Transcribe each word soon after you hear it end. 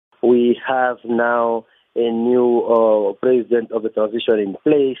we have now a new president of the transition in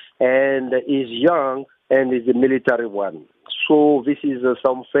place, and is young and is a military one. So this is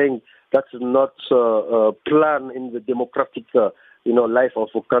something that's not planned in the democratic life of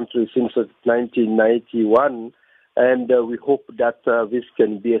a country since 1991. And we hope that this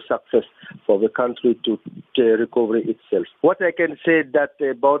can be a success for the country to recover itself. What I can say that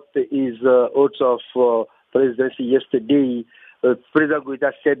about is also of presidency yesterday, President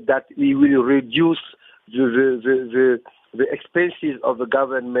Goïta said that we will reduce the expenses of the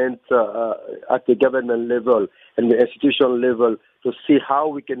government at the government level and the institutional level to see how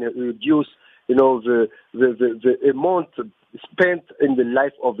we can reduce, the amount spent in the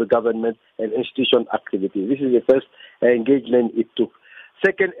life of the government and institution activity. This is the first engagement it took.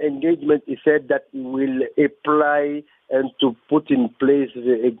 Second engagement, he said that he will apply and to put in place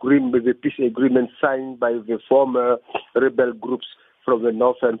the peace agreement signed by the former rebel groups from the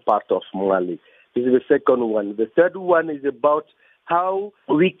northern part of Mali. This is the second one. The third one is about how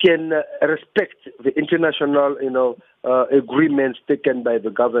we can respect the international, agreements taken by the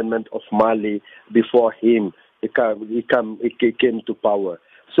government of Mali before he came to power.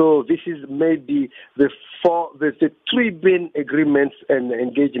 So this is maybe the three main agreements and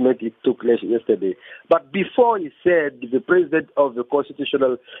engagement it took place yesterday. But before he said, the president of the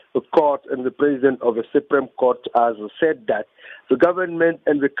Constitutional Court and the president of the Supreme Court has said that the government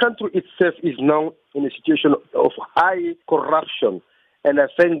and the country itself is now in a situation of high corruption. And I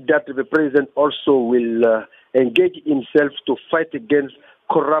think that the president also will engage himself to fight against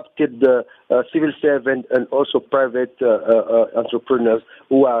corrupted civil servants and also private entrepreneurs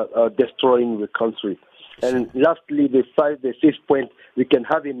who are destroying the country. And lastly, the fifth point we can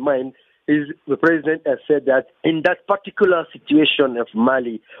have in mind is the president has said that in that particular situation of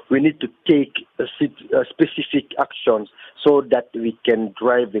Mali, we need to take specific actions so that we can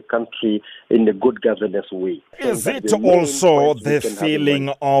drive the country in a good governance way. Is it also the feeling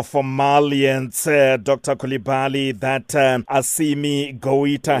of Malians, Dr. Coulibaly, that Assimi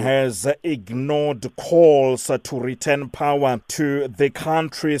Goïta has ignored calls to return power to the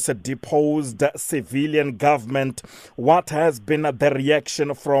country's deposed civilian government? What has been the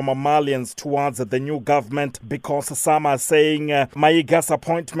reaction from Malians towards the new government? Because some are saying Maiga's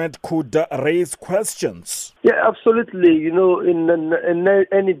appointment could raise questions. Yeah, absolutely. In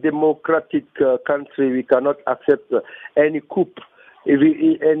any democratic country, we cannot accept any coup,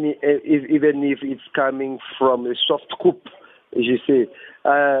 even if it's coming from a soft coup, as you say.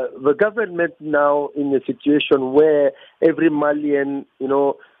 The government now in a situation where every Malian,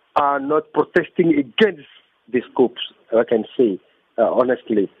 are not protesting against these coups, I can say,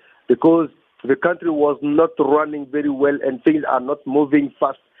 honestly, because the country was not running very well and things are not moving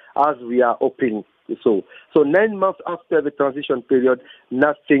fast as we are hoping. So 9 months after the transition period,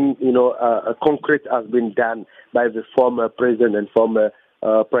 nothing, concrete has been done by the former president and former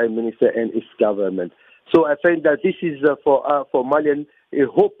prime minister and his government. So I think that this is for Malian a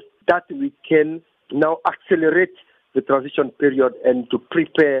hope that we can now accelerate the transition period and to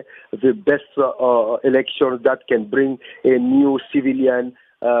prepare the best elections that can bring a new civilian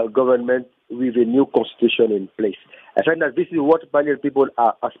government with a new constitution in place. I find that this is what Malian people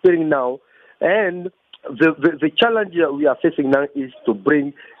are aspiring now, and the challenge that we are facing now is to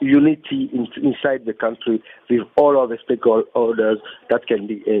bring unity inside the country with all of the stakeholders that can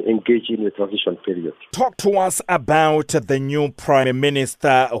be engaged in the transition period. Talk to us about the new Prime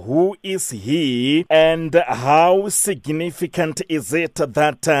Minister. Who is he, and how significant is it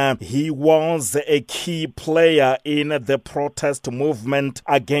that he was a key player in the protest movement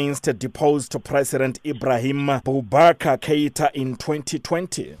against deposed President Ibrahim Boubacar Keïta in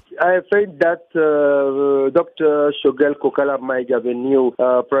 2020? I think that Dr. Choguel Kokala Maïga, the new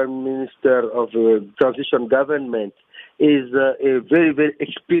Prime Minister of the transition government, is a very, very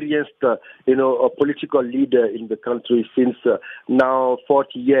experienced, a political leader in the country since now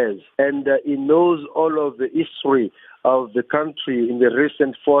 40 years. And he knows all of the history of the country in the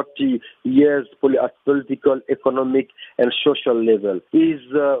recent 40 years, political, economic, and social level. He's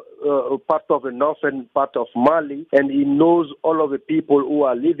part of the northern part of Mali, and he knows all of the people who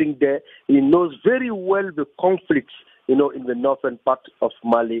are living there. He knows very well the conflicts, in the northern part of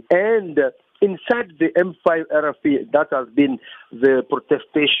Mali. And inside the M5 RFP, that has been the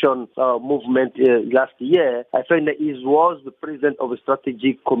protestation movement last year, I find that he was the president of a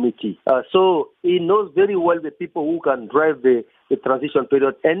strategic committee. So he knows very well the people who can drive the transition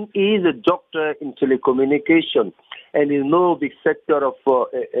period, and he is a doctor in telecommunication, and he knows the sector of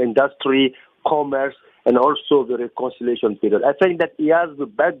industry, commerce, and also the reconciliation period. I think that he has the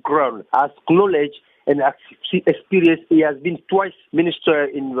background, has knowledge, and experience. He has been twice minister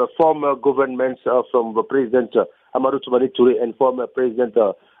in the former governments from the President Amadou Toumani Touré and former President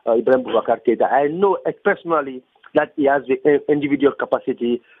Ibrahim Boubacar Keïta. I know personally that he has the individual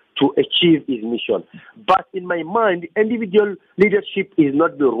capacity to achieve his mission. But in my mind, individual leadership is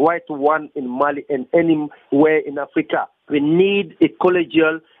not the right one in Mali and anywhere in Africa. We need a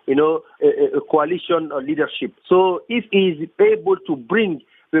collegial, a coalition leadership. So if he is able to bring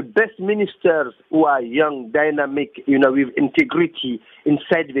the best ministers who are young, dynamic, with integrity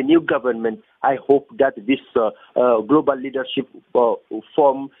inside the new government, I hope that this global leadership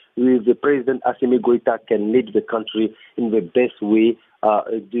form with the President Assimi Goïta can lead the country in the best way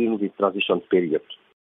during the transition period.